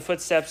follows in the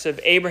footsteps of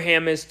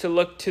Abraham is to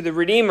look to the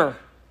Redeemer,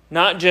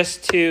 not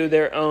just to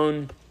their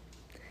own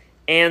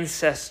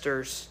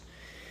ancestors.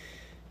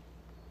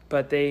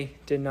 But they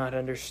did not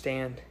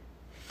understand.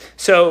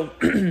 So,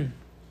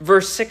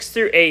 verse 6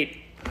 through 8,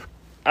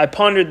 I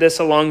pondered this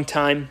a long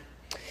time,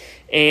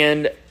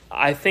 and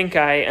I think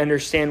I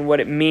understand what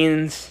it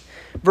means.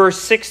 Verse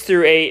 6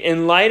 through 8,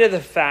 in light of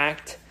the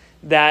fact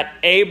that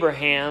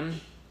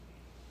Abraham,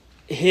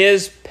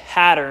 his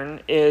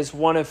pattern is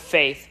one of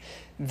faith.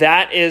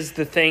 That is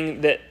the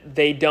thing that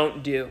they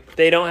don't do.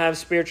 They don't have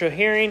spiritual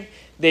hearing.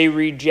 They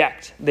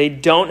reject. They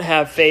don't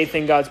have faith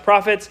in God's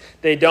prophets.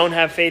 They don't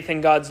have faith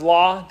in God's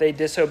law. They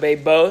disobey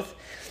both.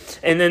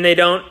 And then they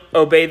don't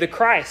obey the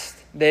Christ.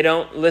 They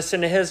don't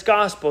listen to his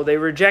gospel. They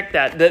reject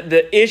that.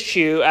 The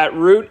issue at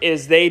root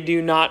is they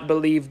do not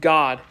believe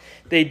God.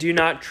 They do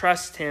not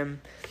trust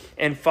him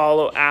and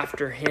follow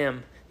after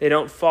him. They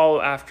don't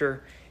follow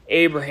after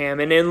Abraham.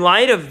 And in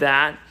light of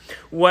that,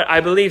 what I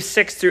believe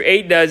 6 through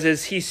 8 does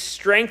is he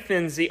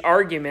strengthens the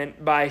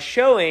argument by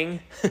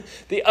showing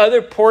the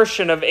other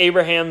portion of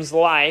Abraham's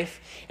life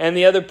and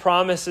the other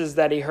promises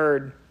that he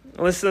heard.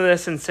 Listen to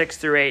this in 6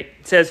 through 8.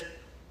 It says,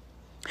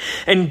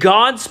 "And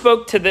God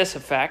spoke to this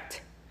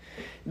effect,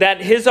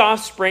 that his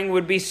offspring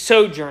would be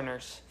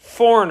sojourners,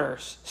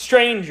 foreigners,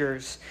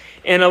 strangers,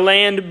 in a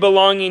land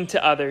belonging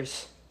to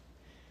others."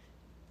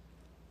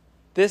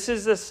 This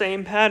is the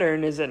same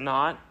pattern, is it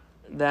not,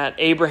 that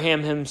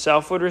Abraham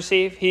himself would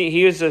receive?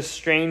 He was a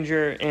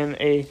stranger in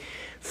a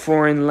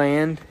foreign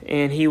land,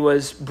 and he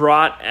was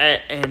brought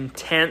in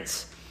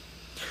tents.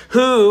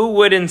 Who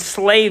would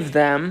enslave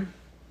them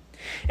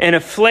and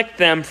afflict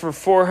them for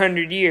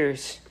 400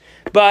 years?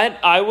 But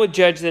I will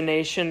judge the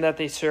nation that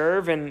they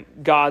serve, and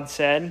God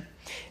said,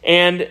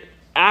 and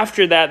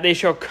after that they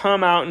shall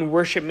come out and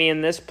worship me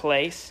in this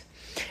place.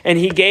 And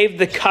he gave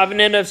the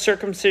covenant of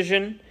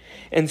circumcision.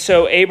 And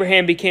so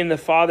Abraham became the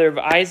father of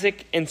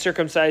Isaac and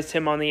circumcised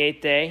him on the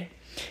 8th day.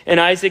 And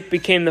Isaac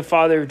became the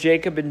father of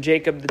Jacob, and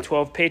Jacob the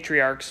 12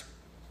 patriarchs.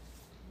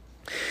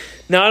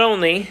 Not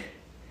only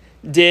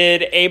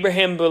did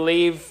Abraham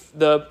believe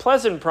the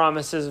pleasant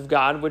promises of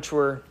God, which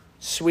were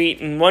sweet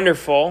and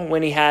wonderful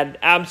when he had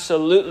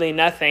absolutely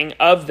nothing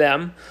of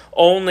them,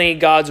 only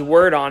God's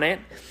word on it,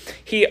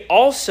 he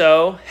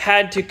also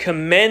had to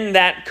commend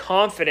that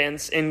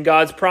confidence in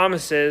God's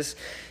promises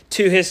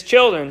to his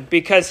children,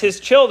 because his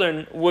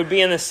children would be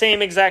in the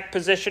same exact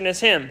position as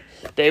him.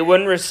 They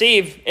wouldn't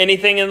receive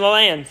anything in the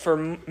land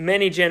for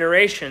many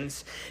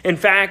generations. In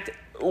fact,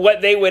 what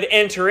they would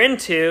enter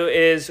into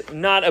is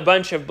not a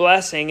bunch of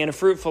blessing and a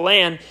fruitful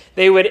land.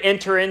 They would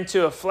enter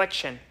into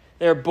affliction.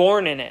 They're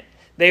born in it.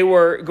 They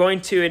were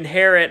going to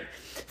inherit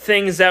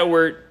things that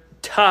were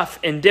tough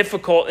and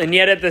difficult, and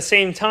yet at the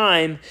same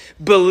time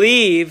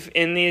believe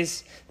in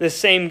the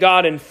same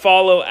God and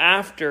follow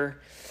after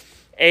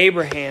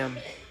Abraham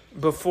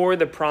before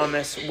the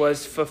promise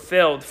was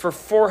fulfilled for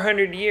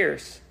 400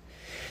 years.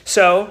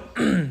 So,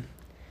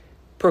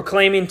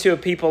 proclaiming to a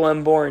people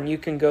unborn, you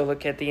can go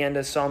look at the end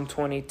of Psalm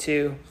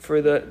 22 for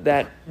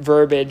that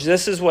verbiage.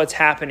 This is what's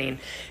happening.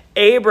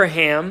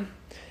 Abraham,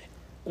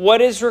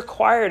 what is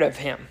required of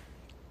him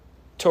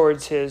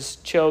towards his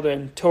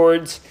children,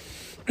 towards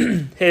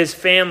his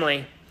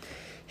family?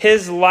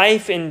 His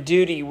life and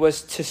duty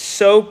was to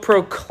so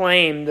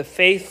proclaim the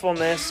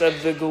faithfulness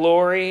of the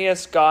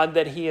glorious God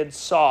that he had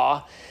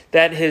saw,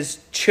 that his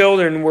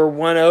children were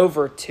won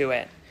over to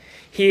it.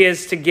 He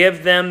is to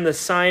give them the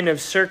sign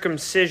of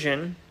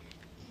circumcision,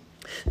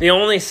 the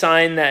only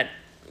sign that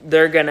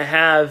they're going to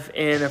have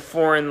in a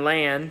foreign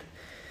land,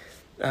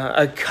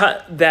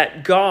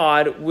 that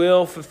God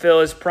will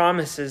fulfill his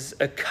promises,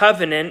 a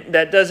covenant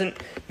that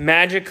doesn't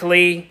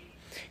magically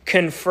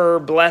confer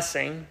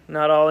blessing.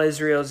 Not all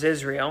Israel is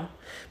Israel,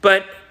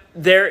 but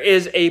there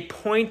is a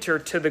pointer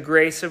to the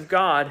grace of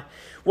God.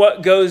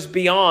 What goes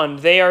beyond?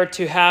 They are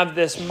to have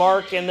this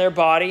mark in their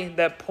body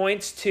that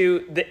points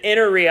to the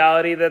inner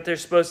reality that they're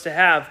supposed to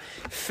have.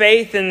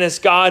 Faith in this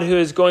God who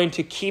is going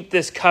to keep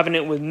this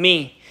covenant with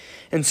me.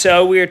 And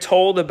so we are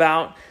told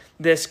about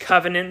this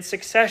covenant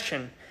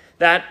succession,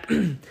 that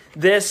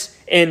this,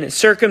 in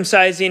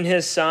circumcising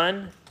his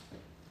son,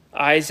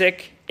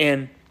 Isaac,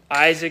 and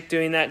Isaac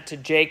doing that to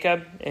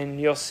Jacob,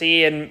 and you'll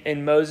see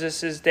in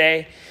Moses'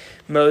 day,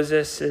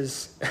 Moses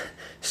is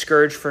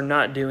scourged for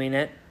not doing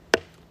it.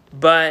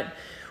 But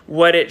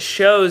what it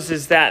shows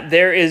is that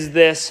there is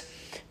this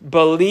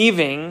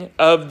believing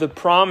of the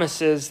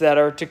promises that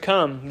are to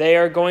come. They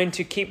are going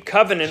to keep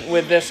covenant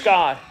with this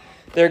God.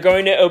 They're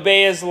going to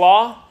obey his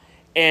law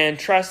and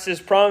trust his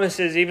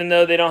promises, even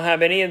though they don't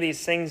have any of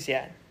these things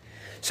yet.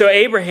 So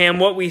Abraham,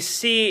 what we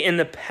see in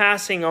the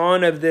passing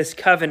on of this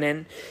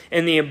covenant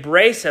and the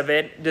embrace of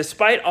it,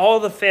 despite all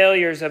the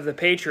failures of the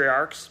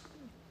patriarchs,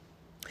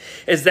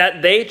 is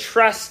that they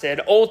trusted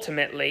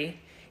ultimately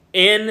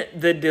in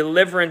the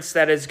deliverance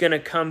that is going to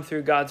come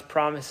through God's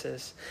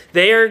promises.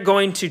 They are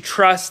going to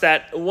trust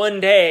that one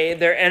day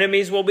their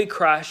enemies will be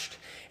crushed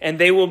and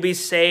they will be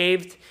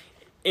saved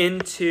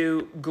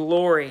into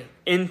glory,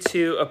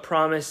 into a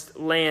promised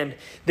land.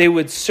 They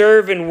would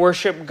serve and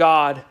worship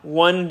God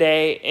one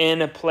day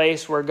in a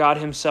place where God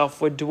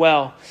himself would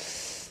dwell.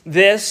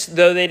 This,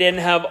 though they didn't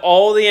have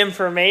all the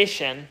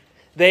information,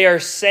 they are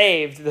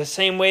saved the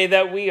same way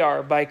that we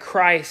are by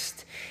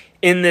Christ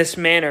in this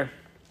manner.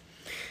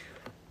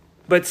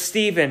 But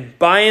Stephen,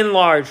 by and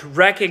large,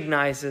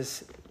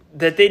 recognizes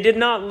that they did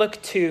not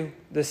look to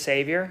the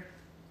Savior.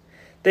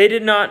 They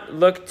did not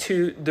look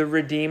to the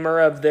Redeemer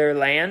of their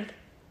land.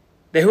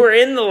 They were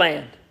in the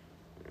land.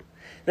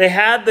 They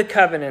had the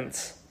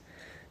covenants.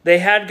 They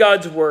had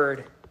God's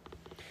word.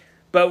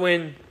 But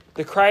when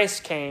the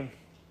Christ came,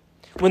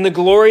 when the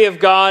glory of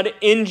God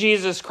in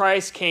Jesus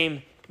Christ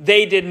came,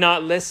 they did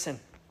not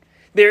listen.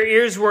 Their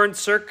ears weren't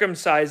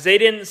circumcised. They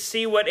didn't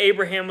see what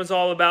Abraham was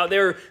all about. They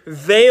were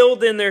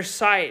veiled in their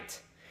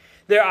sight.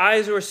 Their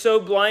eyes were so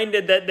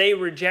blinded that they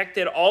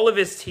rejected all of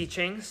his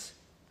teachings,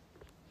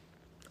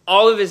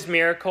 all of his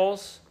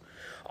miracles,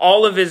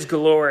 all of his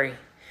glory.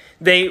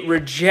 They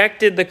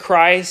rejected the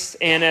Christ,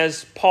 and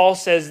as Paul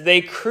says,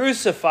 they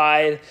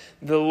crucified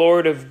the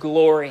Lord of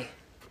glory.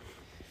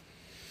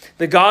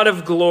 The God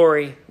of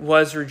glory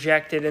was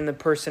rejected in the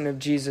person of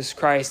Jesus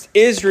Christ.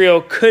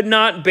 Israel could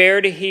not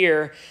bear to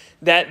hear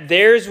that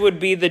theirs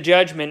would be the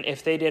judgment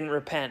if they didn't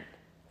repent.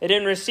 They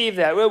didn't receive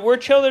that. We're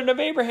children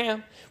of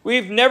Abraham.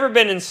 We've never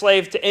been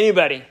enslaved to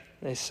anybody,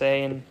 they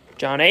say in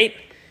John 8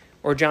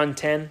 or John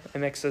 10. I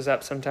mix those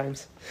up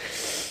sometimes.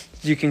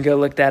 You can go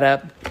look that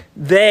up.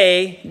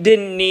 They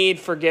didn't need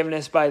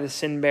forgiveness by the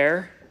sin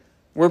bearer.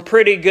 We're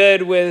pretty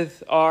good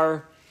with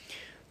our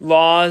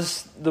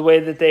laws the way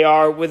that they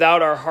are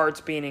without our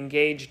hearts being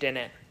engaged in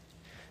it.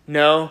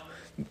 No,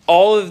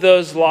 all of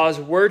those laws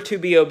were to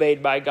be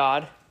obeyed by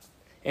God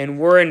and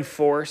were in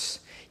force,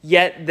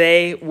 yet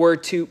they were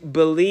to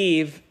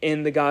believe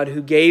in the God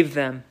who gave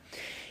them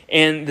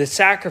and the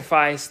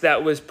sacrifice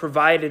that was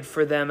provided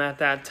for them at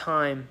that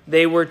time.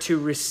 They were to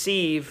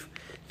receive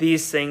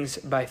these things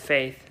by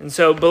faith. And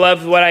so,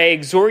 beloved, what I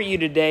exhort you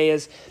today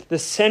is the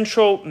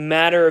central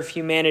matter of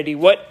humanity.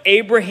 What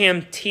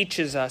Abraham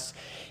teaches us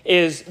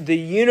is the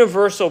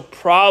universal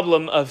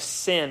problem of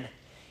sin.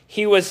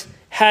 He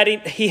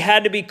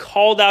had to be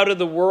called out of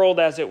the world,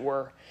 as it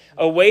were,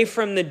 away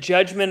from the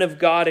judgment of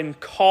God and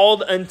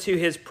called unto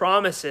his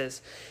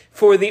promises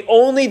for the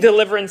only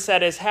deliverance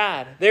that is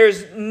had.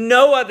 There's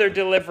no other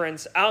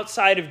deliverance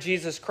outside of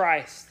Jesus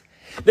Christ.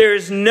 There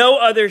is no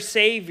other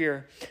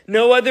Savior,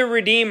 no other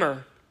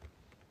Redeemer.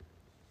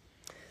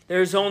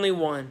 There's only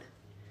one.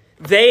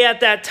 They at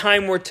that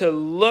time were to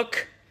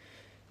look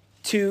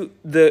to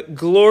the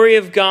glory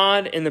of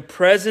God and the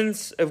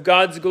presence of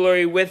God's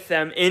glory with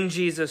them in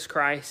Jesus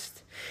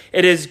Christ.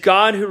 It is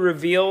God who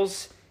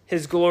reveals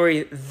his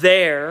glory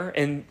there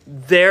and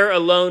there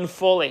alone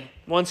fully.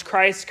 Once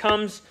Christ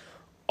comes,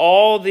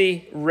 all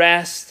the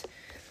rest,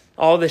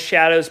 all the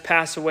shadows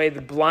pass away.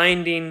 The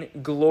blinding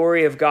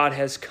glory of God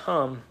has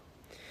come.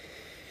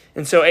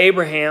 And so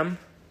Abraham,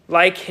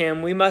 like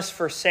him, we must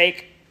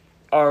forsake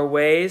our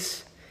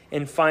ways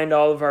and find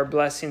all of our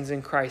blessings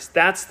in Christ.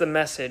 That's the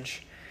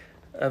message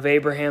of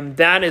Abraham.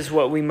 That is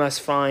what we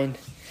must find.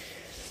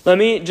 Let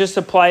me just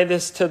apply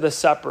this to the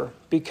supper,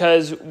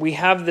 because we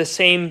have the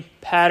same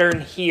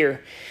pattern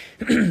here.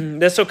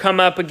 This will come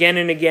up again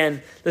and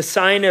again. The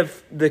sign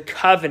of the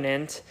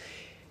covenant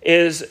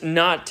is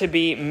not to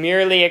be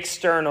merely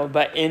external,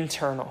 but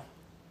internal.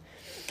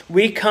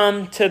 We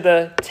come to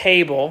the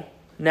table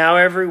now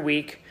every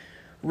week,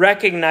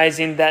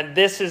 recognizing that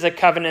this is a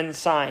covenant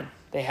sign.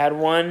 They had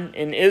one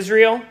in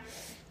Israel.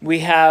 They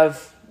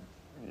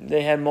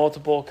had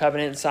multiple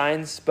covenant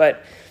signs,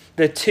 but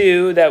the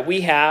two that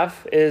we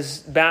have is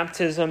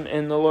baptism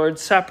and the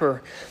Lord's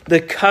Supper. The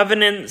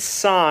covenant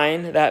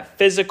sign, that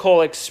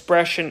physical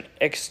expression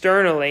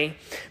externally,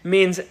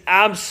 means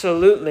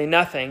absolutely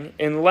nothing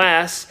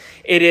unless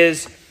it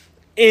is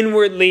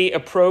inwardly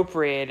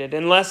appropriated,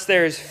 unless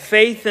there is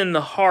faith in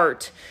the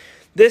heart.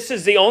 This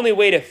is the only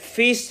way to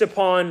feast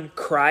upon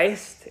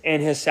Christ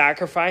and his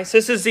sacrifice.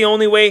 This is the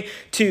only way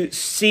to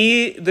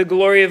see the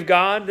glory of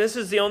God. This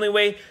is the only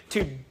way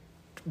to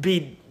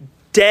be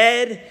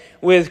dead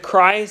with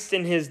Christ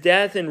in his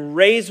death and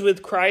raised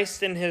with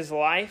Christ in his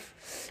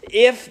life,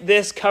 if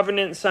this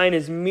covenant sign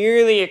is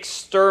merely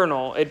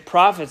external, it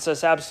profits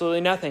us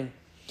absolutely nothing.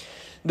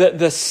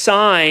 The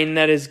sign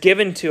that is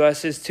given to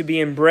us is to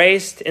be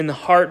embraced in the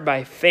heart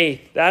by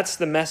faith. That's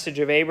the message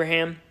of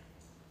Abraham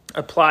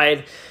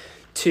applied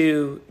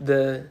to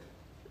the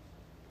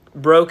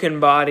broken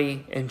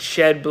body and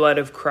shed blood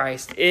of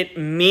Christ. It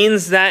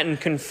means that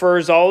and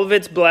confers all of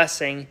its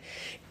blessing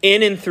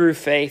in and through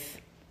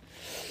faith.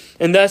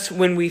 And thus,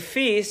 when we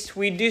feast,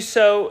 we do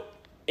so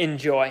in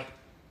joy.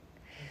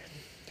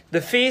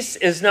 The feast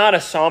is not a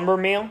somber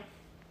meal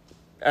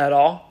at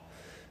all.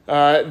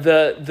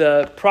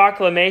 The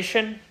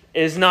proclamation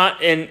is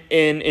not an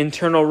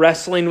internal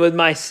wrestling with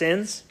my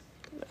sins.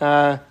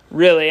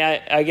 Really,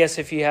 I guess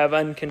if you have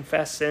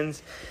unconfessed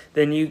sins,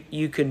 then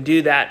you can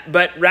do that.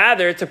 But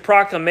rather, it's a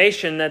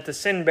proclamation that the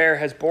sin bearer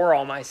has bore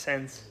all my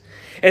sins.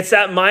 It's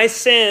that my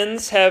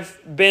sins have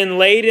been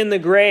laid in the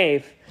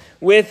grave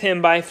with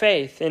him by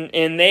faith.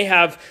 And they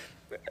have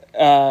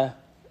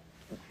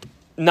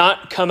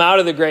not come out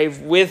of the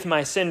grave with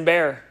my sin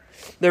bearer.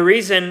 The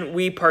reason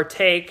we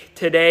partake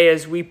today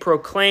is we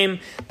proclaim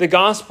the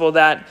gospel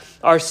that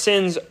our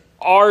sins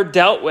are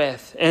dealt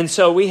with. And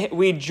so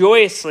we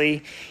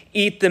joyously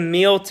eat the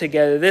meal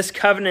together. This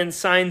covenant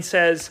sign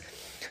says,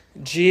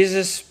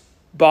 Jesus'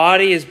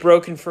 body is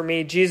broken for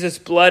me. Jesus'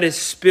 blood is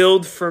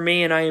spilled for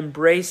me, and I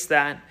embrace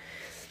that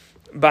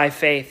by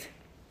faith.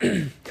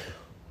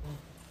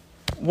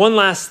 One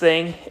last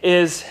thing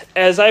is,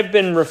 as I've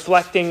been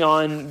reflecting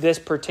on this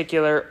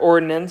particular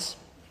ordinance,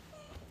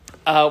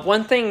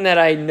 one thing that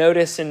I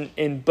notice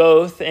in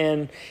both,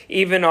 and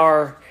even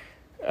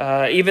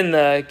even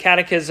the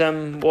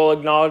Catechism will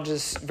acknowledge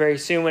this very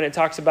soon when it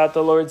talks about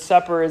the Lord's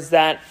Supper, is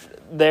that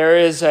there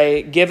is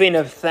a giving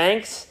of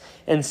thanks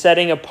and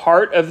setting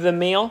apart of the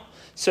meal.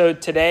 So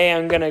today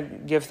I'm going to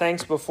give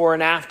thanks before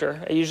and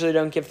after. I usually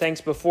don't give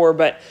thanks before,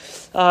 but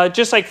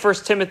just like 1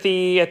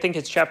 Timothy, I think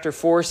it's chapter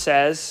 4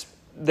 says,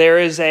 there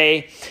is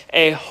a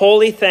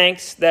holy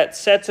thanks that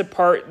sets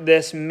apart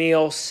this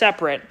meal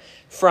separate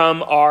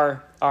from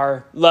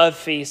our love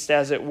feast,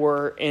 as it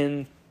were,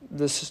 in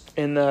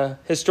the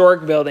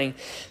historic building.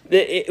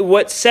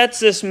 What sets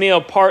this meal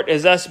apart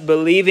is us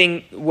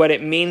believing what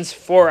it means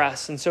for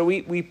us. And so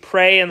we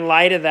pray in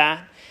light of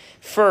that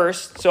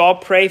first. So I'll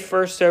pray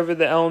first over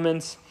the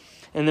elements,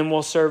 and then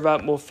we'll serve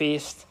up, we'll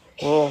feast,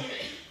 we'll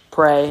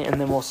pray, and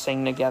then we'll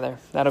sing together.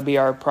 That'll be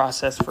our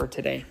process for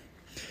today.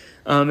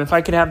 If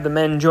I could have the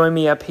men join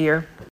me up here.